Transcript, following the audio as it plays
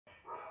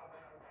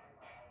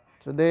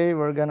Today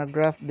we're gonna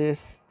graft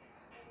this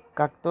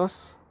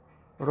cactus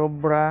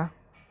rubra.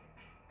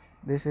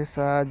 This is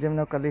a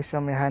Gymnocaliscia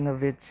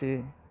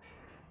mehanovici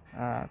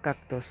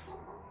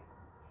cactus.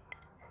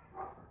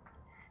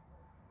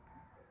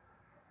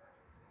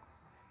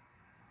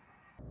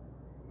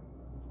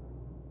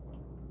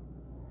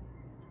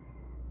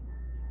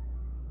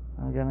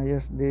 I'm gonna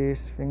use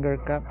these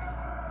finger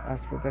cups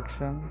as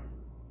protection.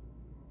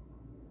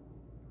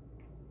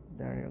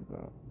 There you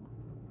go.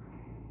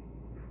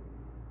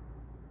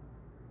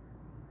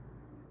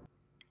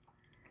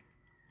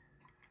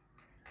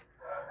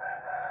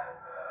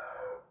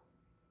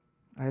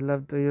 I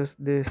love to use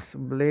this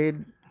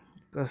blade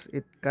because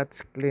it cuts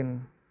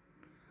clean,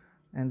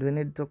 and we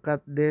need to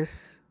cut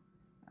this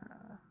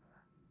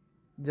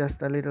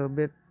just a little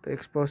bit to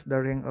expose the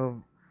ring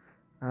of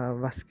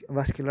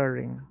vascular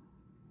ring.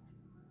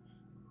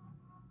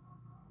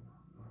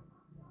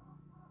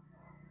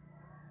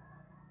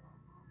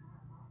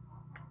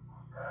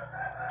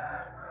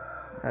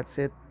 That's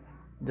it,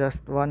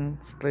 just one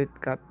straight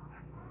cut.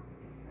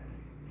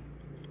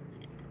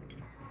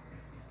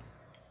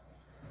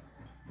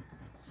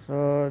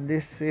 So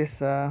this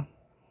is a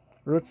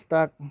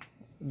rootstock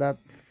that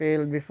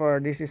failed before.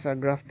 This is a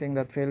grafting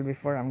that failed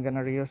before. I'm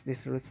gonna reuse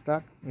this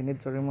rootstock. We need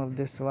to remove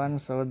this one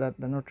so that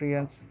the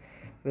nutrients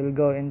will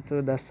go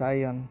into the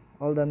scion.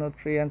 All the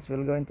nutrients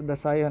will go into the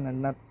scion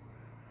and not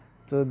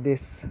to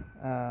this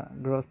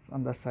growth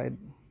on the side.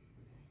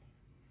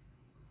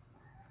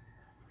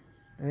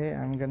 Okay,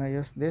 I'm gonna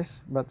use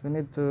this, but we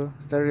need to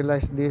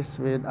sterilize this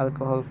with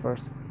alcohol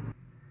first.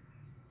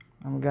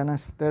 I'm gonna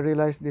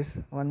sterilize this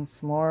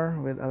once more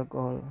with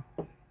alcohol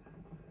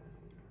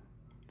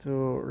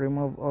to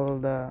remove all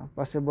the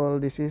possible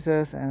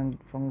diseases and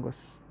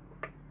fungus.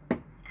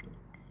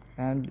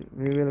 And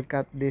we will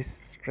cut this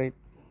straight.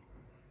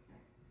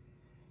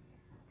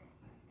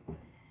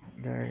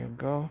 There you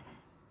go.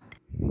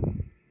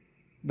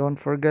 Don't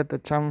forget to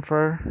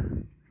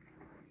chamfer.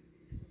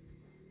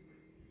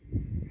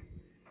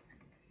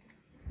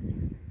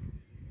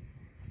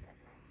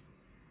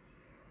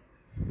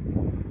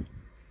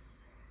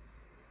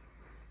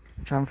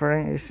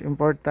 Chamfering is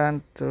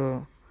important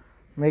to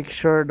make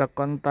sure the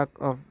contact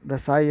of the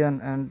scion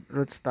and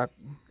rootstock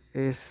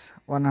is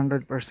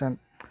 100%.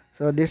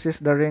 So this is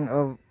the ring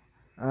of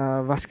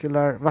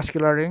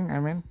vascular ring, I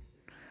mean,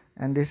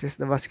 and this is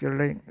the vascular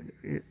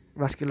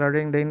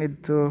ring. They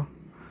need to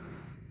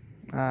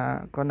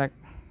connect.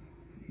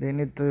 They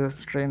need to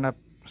straighten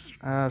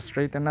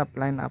up,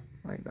 line up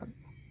like that,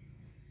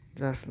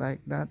 just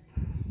like that.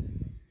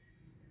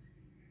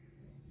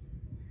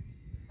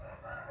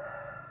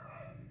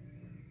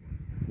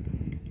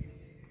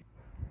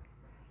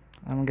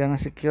 I'm gonna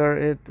secure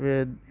it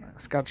with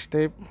scotch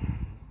tape.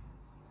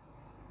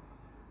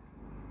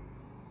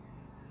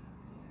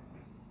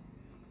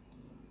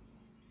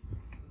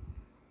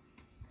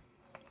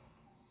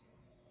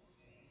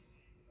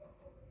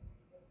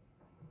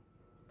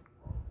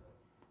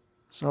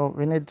 So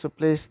we need to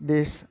place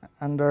this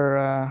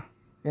under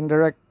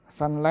indirect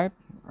sunlight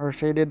or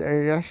shaded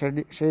area,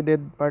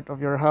 shaded part of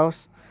your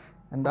house,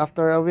 and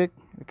after a week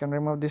you can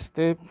remove this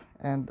tape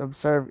and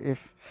observe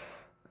if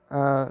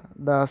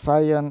the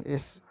scion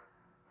is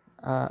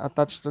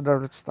attached to the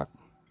rootstock.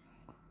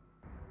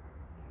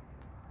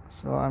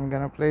 So I'm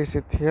gonna place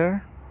it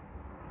here.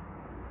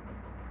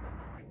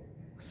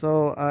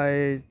 So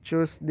I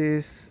choose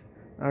this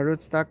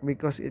rootstock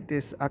because it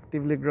is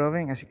actively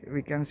growing. As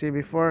we can see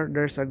before,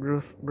 there's a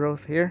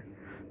growth here.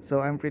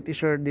 So I'm pretty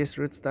sure this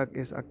rootstock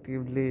is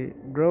actively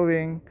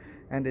growing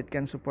and it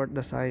can support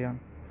the scion.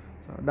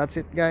 So that's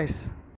it, guys.